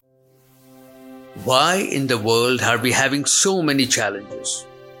Why in the world are we having so many challenges?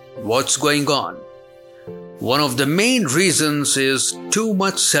 What's going on? One of the main reasons is too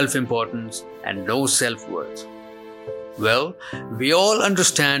much self-importance and no self-worth. Well, we all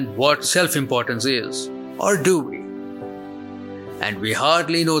understand what self-importance is, or do we? And we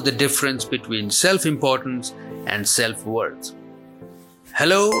hardly know the difference between self-importance and self-worth.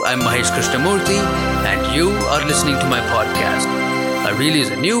 Hello, I'm Mahesh Krishnamurthy, and you are listening to my podcast. I release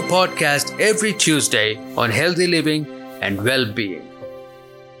a new podcast every Tuesday on healthy living and well-being.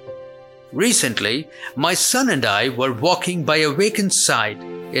 Recently, my son and I were walking by a vacant site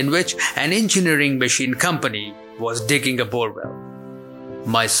in which an engineering machine company was digging a borewell.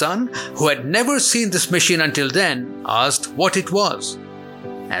 My son, who had never seen this machine until then, asked what it was.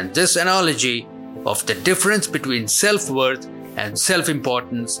 And this analogy of the difference between self-worth and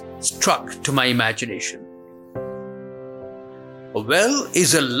self-importance struck to my imagination. A well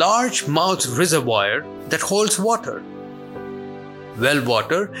is a large-mouthed reservoir that holds water. Well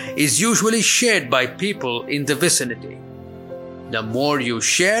water is usually shared by people in the vicinity. The more you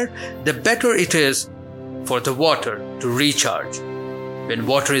share, the better it is for the water to recharge. When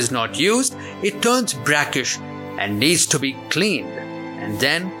water is not used, it turns brackish and needs to be cleaned, and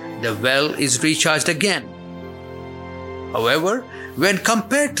then the well is recharged again. However, when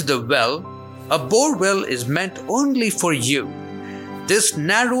compared to the well, a bore well is meant only for you. This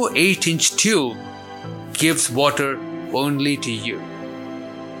narrow 8-inch tube gives water only to you.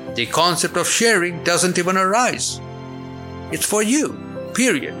 The concept of sharing doesn't even arise. It's for you,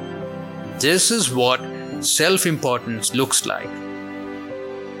 period. This is what self-importance looks like.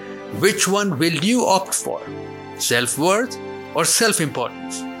 Which one will you opt for? Self-worth or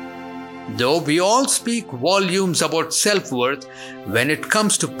self-importance? Though we all speak volumes about self-worth, when it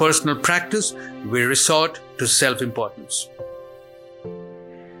comes to personal practice, we resort to self-importance.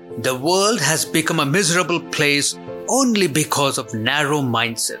 The world has become a miserable place only because of narrow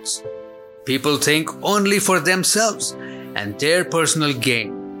mindsets. People think only for themselves and their personal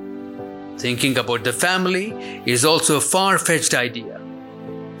gain. Thinking about the family is also a far-fetched idea.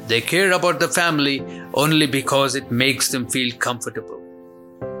 They care about the family only because it makes them feel comfortable.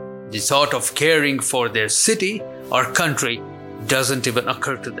 The thought of caring for their city or country doesn't even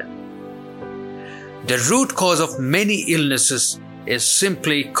occur to them. The root cause of many illnesses is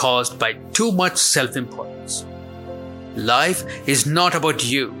simply caused by too much self-importance. Life is not about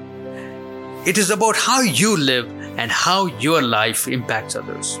you. It is about how you live and how your life impacts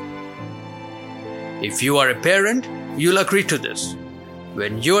others. If you are a parent, you'll agree to this.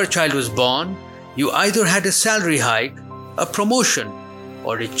 When your child was born, you either had a salary hike, a promotion,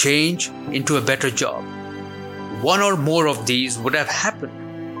 or a change into a better job. One or more of these would have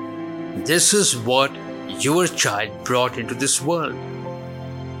happened. This is what your child brought into this world.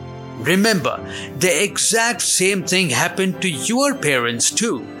 Remember, the exact same thing happened to your parents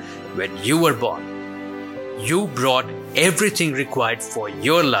too when you were born. You brought everything required for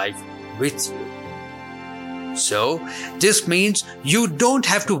your life with you. So, this means you don't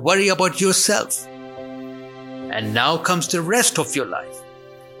have to worry about yourself. And now comes the rest of your life.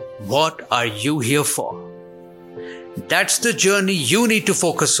 What are you here for? That's the journey you need to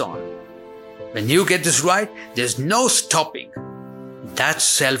focus on. When you get this right, there's no stopping. That's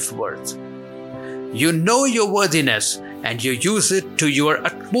self-worth. You know your worthiness and you use it to your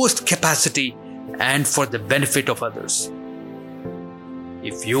utmost capacity and for the benefit of others.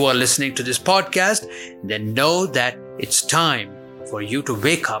 If you are listening to this podcast, then know that it's time for you to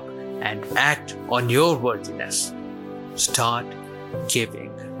wake up and act on your worthiness. Start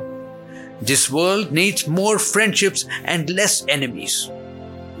giving. This world needs more friendships and less enemies.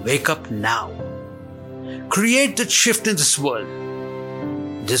 Wake up now. Create that shift in this world.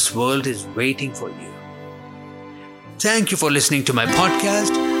 This world is waiting for you. Thank you for listening to my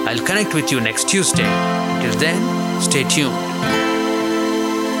podcast. I'll connect with you next Tuesday. Till then, stay tuned.